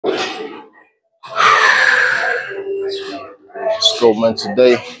go, man.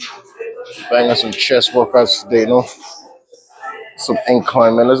 Today, banging some chest workouts today, you know? Some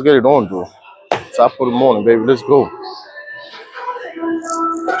incline, man. Let's get it on, dude. Top of the morning, baby. Let's go.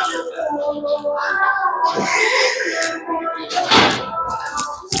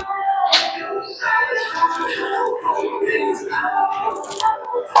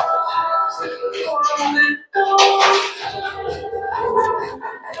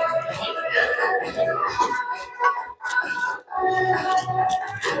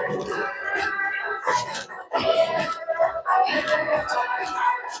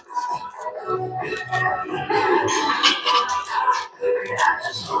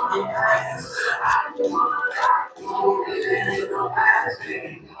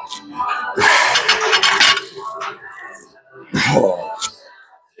 Oh,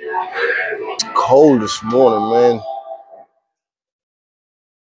 cold this morning, man.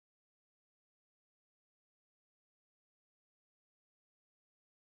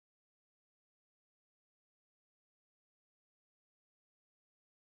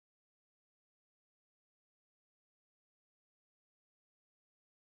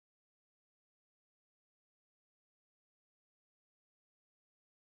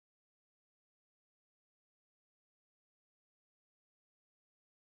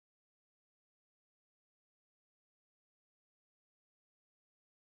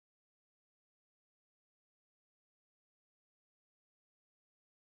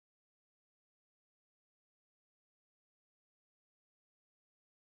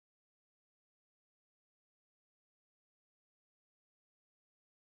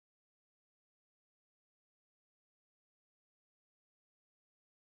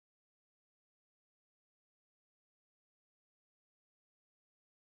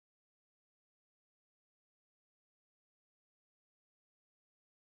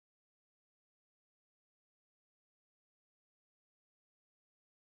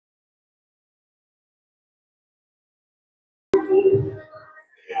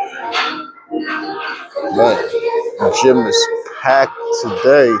 Man, the gym is packed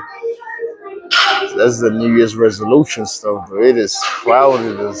today. That's the New Year's resolution stuff, but it is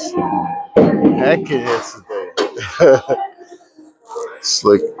crowded as heck in here today. It's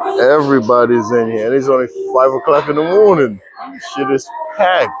like everybody's in here, and it's only 5 o'clock in the morning. Shit is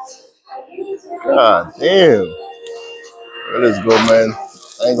packed. God damn. Let's go, man.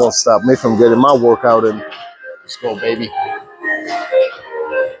 Ain't gonna stop me from getting my workout in. Let's go, baby.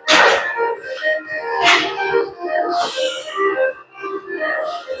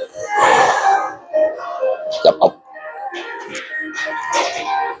 Yep.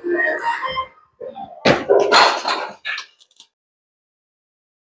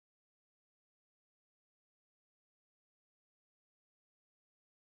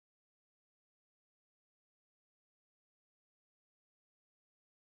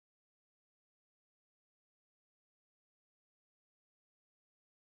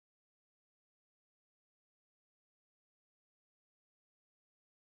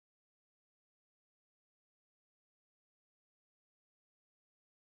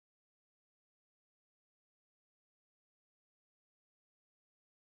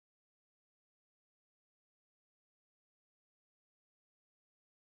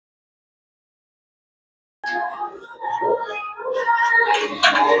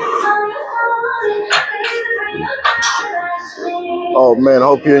 Oh man,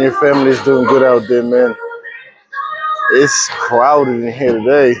 hope you and your family is doing good out there, man. It's crowded in here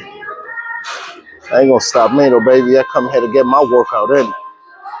today. I ain't gonna stop me though, baby. I come here to get my workout in.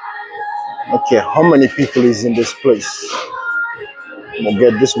 I don't care how many people is in this place. I'm gonna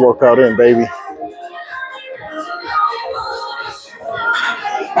get this workout in, baby.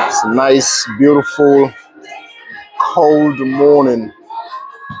 It's a nice, beautiful, cold morning.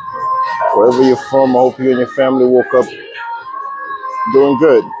 Wherever you're from, I hope you and your family woke up doing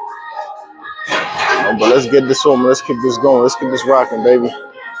good. But let's get this on. Let's keep this going. Let's keep this rocking, baby.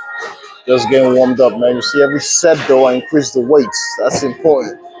 Just getting warmed up, man. You see, every set, though, I increase the weights. That's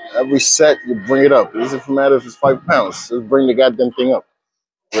important. Every set, you bring it up. It doesn't matter if it's 5 pounds. Just bring the goddamn thing up.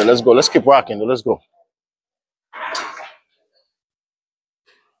 Right, let's go. Let's keep rocking, though. Let's go.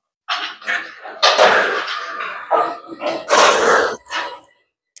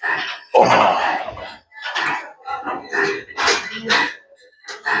 Oh.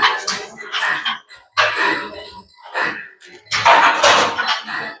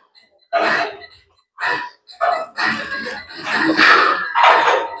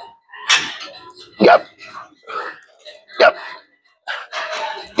 Yep. Yep.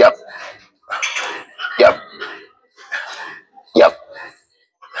 Yep. Yep. Yep.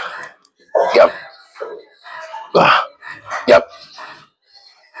 Yep. Yep.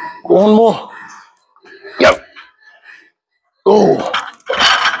 One more. Yep. Oh,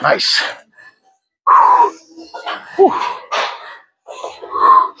 nice. Whew.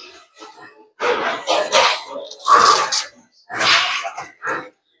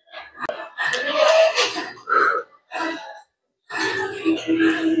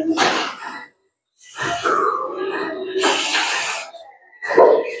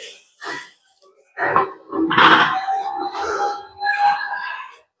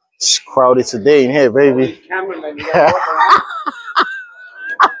 It's crowded today in here, baby.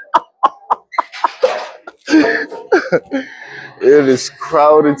 It is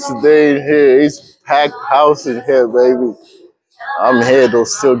crowded today in here. It's packed house in here, baby. I'm here though,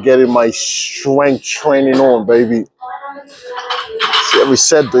 still getting my strength training on, baby. See, every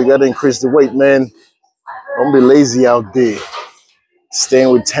set though, you gotta increase the weight, man. Don't be lazy out there. Staying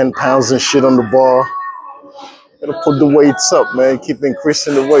with 10 pounds and shit on the bar. Gotta put the weights up, man. Keep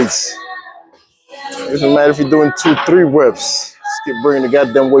increasing the weights. It doesn't matter if you're doing 2, 3 reps. Just keep bringing the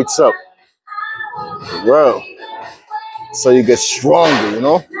goddamn weights up. Well, so you get stronger, you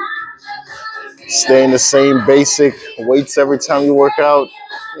know? Staying the same basic weights every time you work out,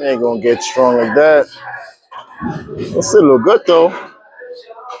 you ain't gonna get strong like that. It'll still look good though.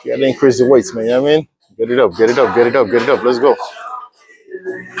 You gotta increase the weights, man. You know what I mean? Get it up, get it up, get it up, get it up. Let's go.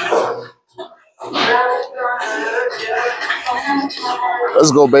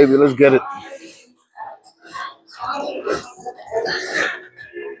 Let's go, baby. Let's get it.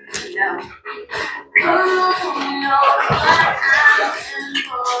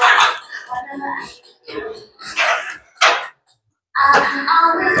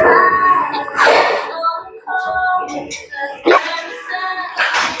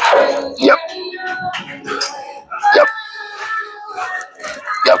 Yep. Yep.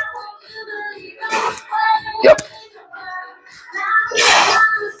 Yep. Yep.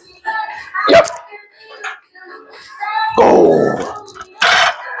 Yep. Oh,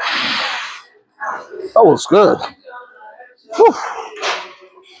 that was good. Whew.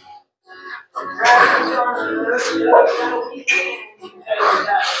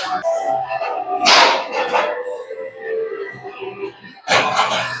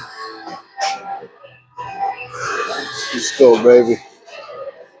 Let's go, baby.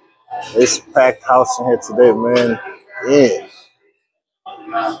 It's packed house in here today, man. Yeah.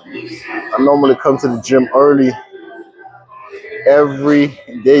 I normally come to the gym early every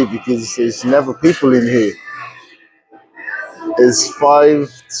day because there's never people in here. It's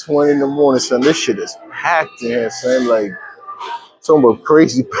 5:20 in the morning, son. This shit is packed in here, son. Like, talking about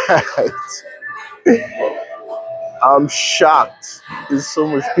crazy packed. I'm shocked. There's so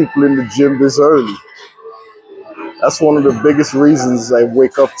much people in the gym this early. That's one of the biggest reasons I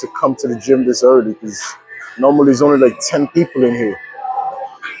wake up to come to the gym this early, because normally there's only like 10 people in here.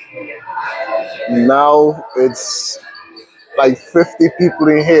 Now it's like 50 people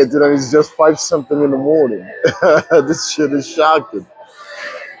in here, then it's just 5 something in the morning. This shit is shocking.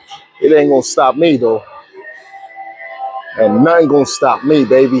 It ain't gonna stop me though. And nothing gonna stop me,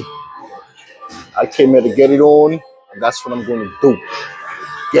 baby. I came here to get it on, and that's what I'm gonna do.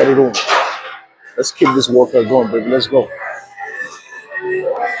 Get it on. Let's keep this workout going, baby. Let's go.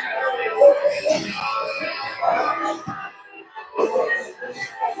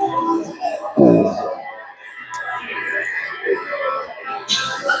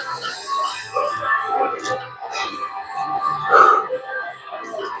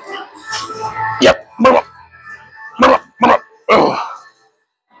 Yep.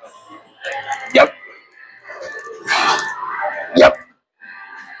 Yep. Yep.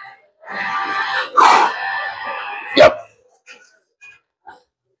 Yep.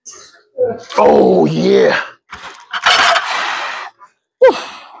 Oh yeah. Whew.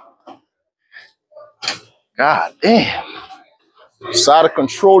 God damn. It's out of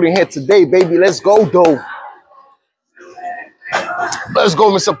control in here today, baby. Let's go, though. Let's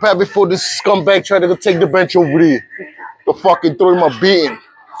go, Mr. Pat, before this scumbag try to take the bench over there. The fucking throw him a beating.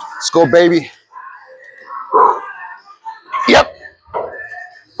 Let's go, baby. Yep.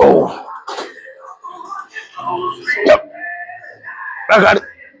 Oh. Yep. I got it.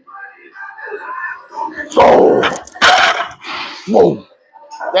 Oh. Whoa.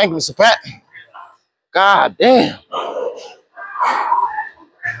 Thank you, Mr. Pat. God damn.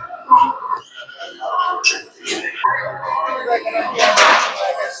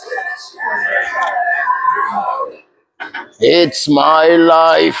 It's my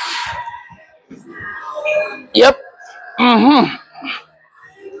life. Yep. Mm-hmm.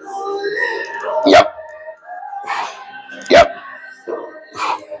 Yep. Yep.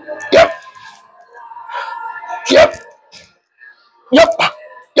 Yep. Yep. Yep.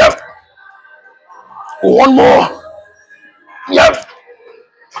 Yep. One more. Yep.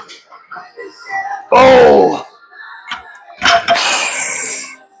 Oh.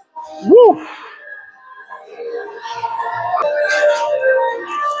 Woo.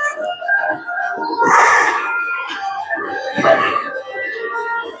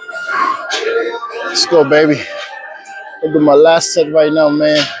 Let's go, baby. I'll do my last set right now,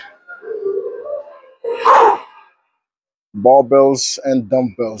 man. Barbells and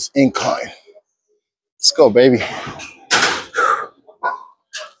dumbbells, incline. Let's go, baby.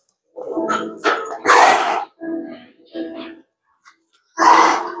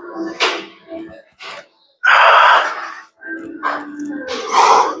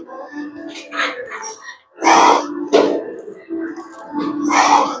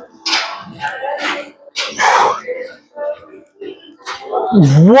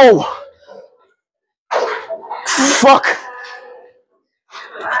 Whoa. Fuck.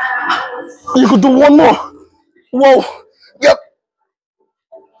 You could do one more. Whoa. Yep.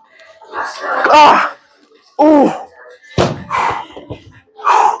 Ah. Ooh.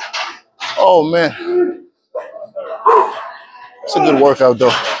 Oh, man. It's a good workout, though.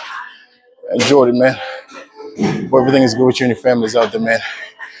 I enjoyed it, man. Hope everything is good with you and your families out there, man.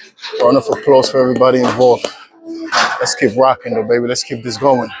 Round of applause for everybody involved. Let's keep rocking, though, baby. Let's keep this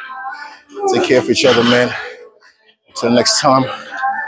going. Take care of each other, man. Until next time.